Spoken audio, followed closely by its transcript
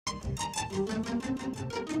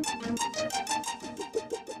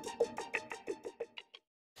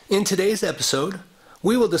In today's episode,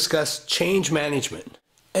 we will discuss change management,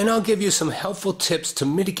 and I'll give you some helpful tips to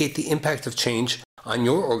mitigate the impact of change on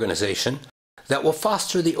your organization that will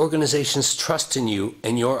foster the organization's trust in you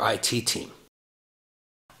and your IT team.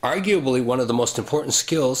 Arguably one of the most important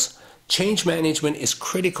skills, change management is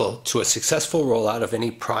critical to a successful rollout of any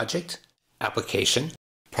project, application,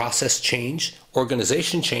 process change,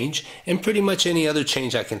 organization change, and pretty much any other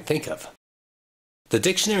change I can think of. The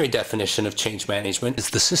dictionary definition of change management is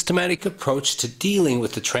the systematic approach to dealing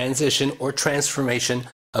with the transition or transformation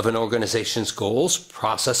of an organization's goals,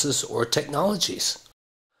 processes, or technologies.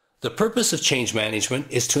 The purpose of change management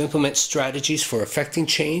is to implement strategies for effecting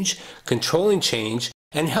change, controlling change,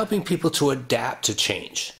 and helping people to adapt to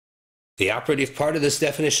change. The operative part of this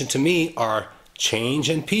definition to me are change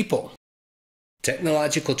and people.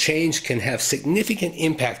 Technological change can have significant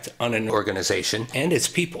impact on an organization and its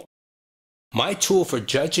people. My tool for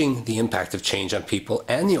judging the impact of change on people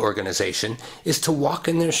and the organization is to walk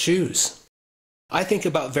in their shoes. I think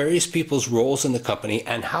about various people's roles in the company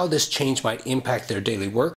and how this change might impact their daily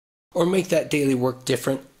work or make that daily work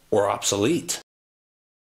different or obsolete.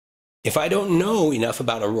 If I don't know enough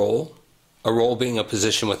about a role being a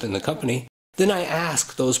position within the company, then I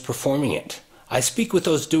ask those performing it. I speak with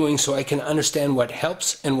those doing so I can understand what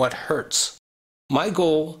helps and what hurts. My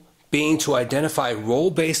goal being to identify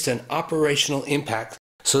role-based and operational impact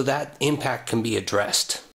so that impact can be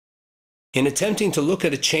addressed. In attempting to look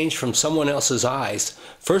at a change from someone else's eyes,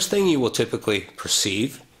 first thing you will typically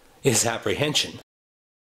perceive is apprehension.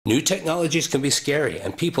 New technologies can be scary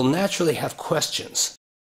and people naturally have questions.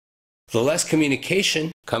 The less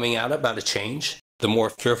communication coming out about a change, the more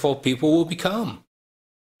fearful people will become.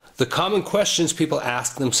 The common questions people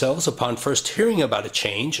ask themselves upon first hearing about a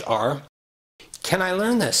change are, can I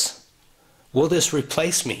learn this? Will this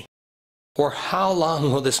replace me? Or how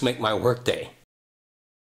long will this make my workday?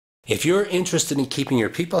 If you're interested in keeping your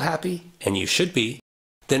people happy, and you should be,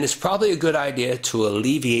 then it's probably a good idea to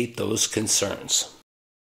alleviate those concerns.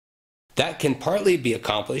 That can partly be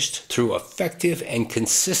accomplished through effective and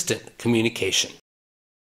consistent communication.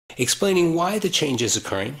 Explaining why the change is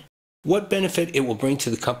occurring, what benefit it will bring to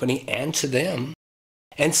the company and to them,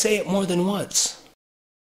 and say it more than once.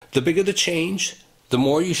 The bigger the change, the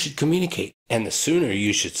more you should communicate, and the sooner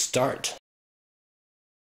you should start.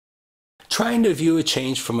 Trying to view a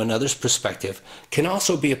change from another's perspective can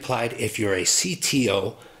also be applied if you're a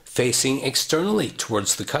CTO facing externally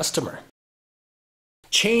towards the customer.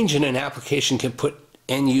 Change in an application can put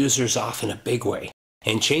end users off in a big way,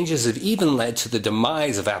 and changes have even led to the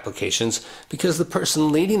demise of applications because the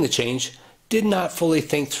person leading the change did not fully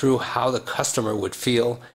think through how the customer would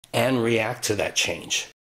feel and react to that change.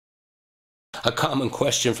 A common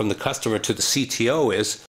question from the customer to the CTO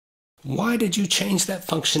is, why did you change that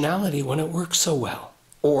functionality when it works so well?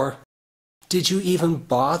 Or, did you even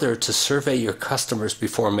bother to survey your customers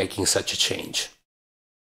before making such a change?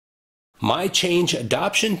 My change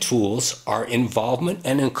adoption tools are involvement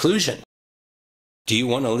and inclusion. Do you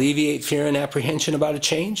want to alleviate fear and apprehension about a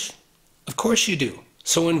change? Of course you do.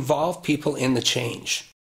 So involve people in the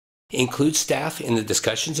change. Include staff in the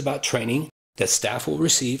discussions about training that staff will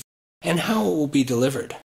receive and how it will be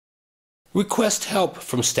delivered. Request help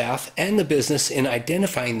from staff and the business in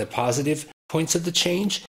identifying the positive points of the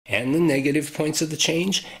change and the negative points of the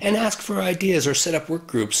change, and ask for ideas or set up work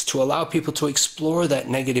groups to allow people to explore that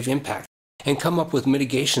negative impact and come up with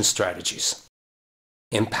mitigation strategies.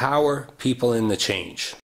 Empower people in the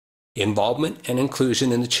change. Involvement and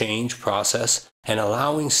inclusion in the change process and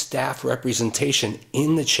allowing staff representation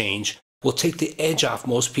in the change will take the edge off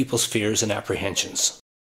most people's fears and apprehensions.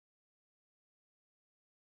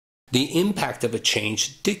 The impact of a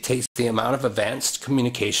change dictates the amount of advanced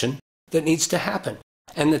communication that needs to happen,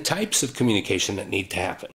 and the types of communication that need to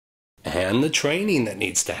happen, and the training that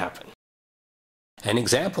needs to happen. An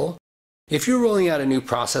example, if you're rolling out a new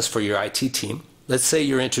process for your IT team, let's say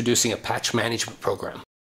you're introducing a patch management program.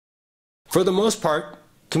 For the most part,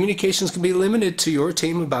 communications can be limited to your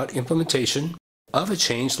team about implementation of a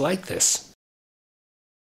change like this.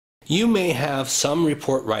 You may have some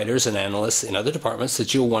report writers and analysts in other departments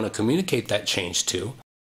that you'll want to communicate that change to,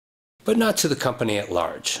 but not to the company at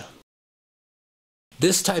large.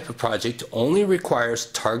 This type of project only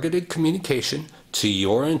requires targeted communication to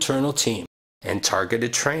your internal team and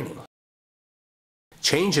targeted training.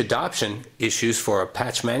 Change adoption issues for a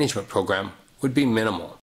patch management program would be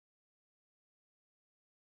minimal.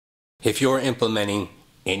 If you're implementing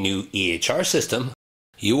a new EHR system,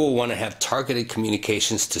 you will want to have targeted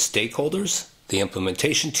communications to stakeholders, the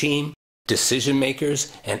implementation team, decision makers,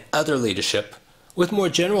 and other leadership, with more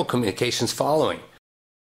general communications following.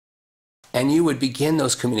 And you would begin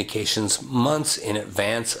those communications months in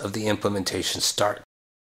advance of the implementation start.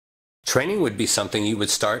 Training would be something you would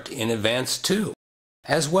start in advance too,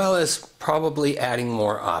 as well as probably adding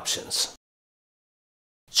more options.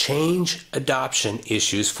 Change adoption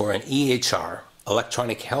issues for an EHR,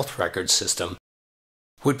 electronic health record system,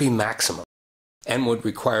 would be maximum and would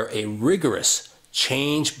require a rigorous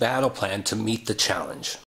change battle plan to meet the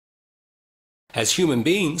challenge. As human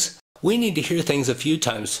beings, we need to hear things a few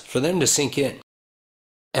times for them to sink in.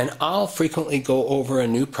 And I'll frequently go over a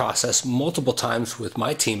new process multiple times with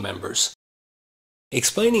my team members.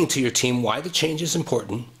 Explaining to your team why the change is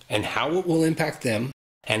important and how it will impact them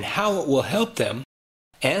and how it will help them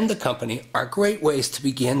and the company are great ways to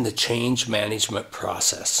begin the change management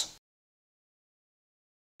process.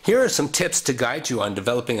 Here are some tips to guide you on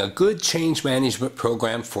developing a good change management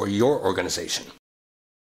program for your organization.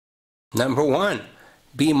 Number 1,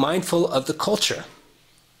 be mindful of the culture.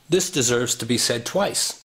 This deserves to be said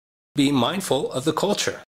twice. Be mindful of the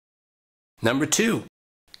culture. Number 2,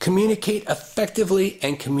 communicate effectively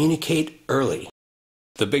and communicate early.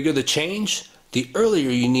 The bigger the change, the earlier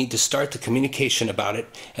you need to start the communication about it,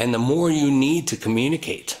 and the more you need to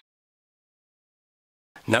communicate.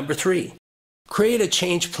 Number 3, create a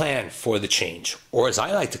change plan for the change, or as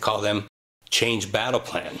I like to call them, change battle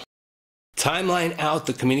plan. Timeline out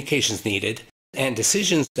the communications needed and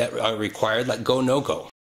decisions that are required, like go, no-go.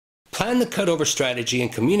 Plan the cutover strategy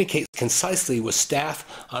and communicate concisely with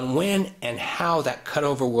staff on when and how that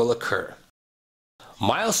cutover will occur.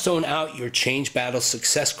 Milestone out your change battle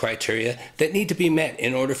success criteria that need to be met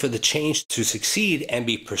in order for the change to succeed and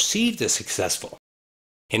be perceived as successful.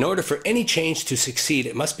 In order for any change to succeed,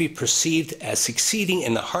 it must be perceived as succeeding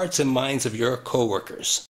in the hearts and minds of your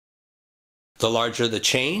coworkers. The larger the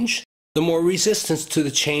change, the more resistance to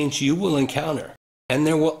the change you will encounter, and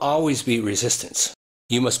there will always be resistance.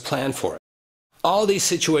 You must plan for it. All these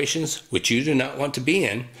situations, which you do not want to be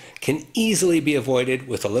in, can easily be avoided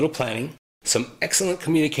with a little planning, some excellent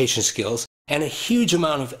communication skills, and a huge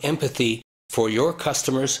amount of empathy for your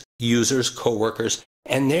customers, users, coworkers,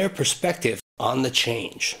 and their perspective on the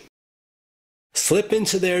change. Slip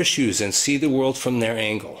into their shoes and see the world from their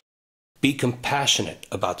angle. Be compassionate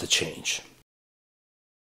about the change.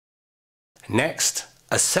 Next,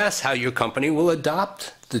 assess how your company will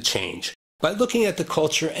adopt the change by looking at the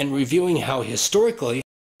culture and reviewing how historically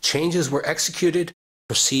changes were executed,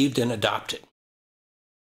 perceived, and adopted.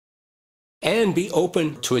 And be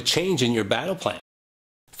open to a change in your battle plan.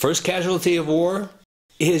 First casualty of war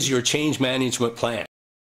is your change management plan.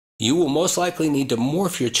 You will most likely need to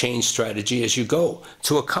morph your change strategy as you go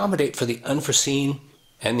to accommodate for the unforeseen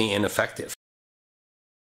and the ineffective.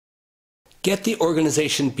 Get the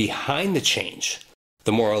organization behind the change.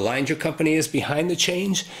 The more aligned your company is behind the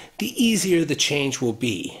change, the easier the change will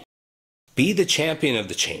be. Be the champion of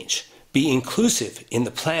the change. Be inclusive in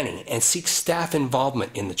the planning and seek staff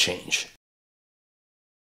involvement in the change.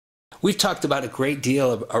 We've talked about a great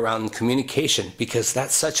deal around communication because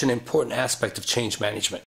that's such an important aspect of change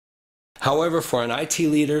management. However, for an IT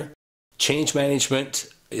leader, change management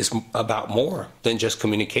is about more than just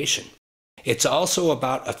communication. It's also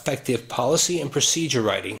about effective policy and procedure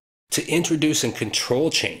writing to introduce and control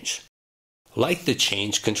change, like the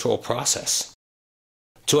change control process.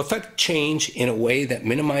 To effect change in a way that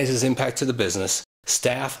minimizes impact to the business,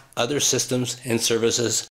 staff, other systems and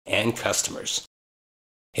services, and customers.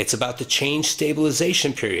 It's about the change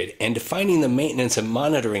stabilization period and defining the maintenance and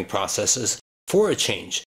monitoring processes for a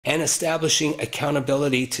change and establishing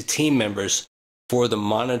accountability to team members for the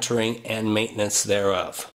monitoring and maintenance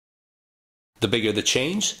thereof. The bigger the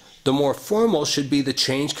change, the more formal should be the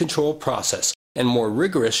change control process, and more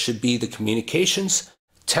rigorous should be the communications,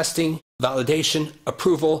 testing, validation,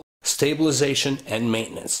 approval, stabilization, and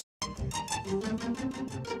maintenance.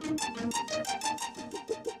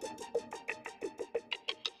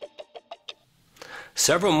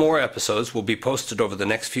 Several more episodes will be posted over the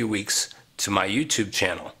next few weeks to my YouTube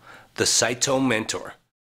channel, the CITO Mentor.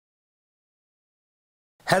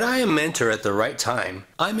 Had I a mentor at the right time,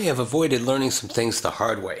 I may have avoided learning some things the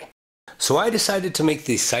hard way. So I decided to make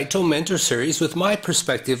the CITO Mentor Series with my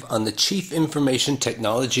perspective on the Chief Information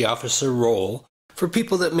Technology Officer role for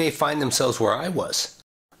people that may find themselves where I was.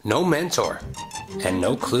 No mentor and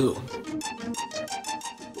no clue.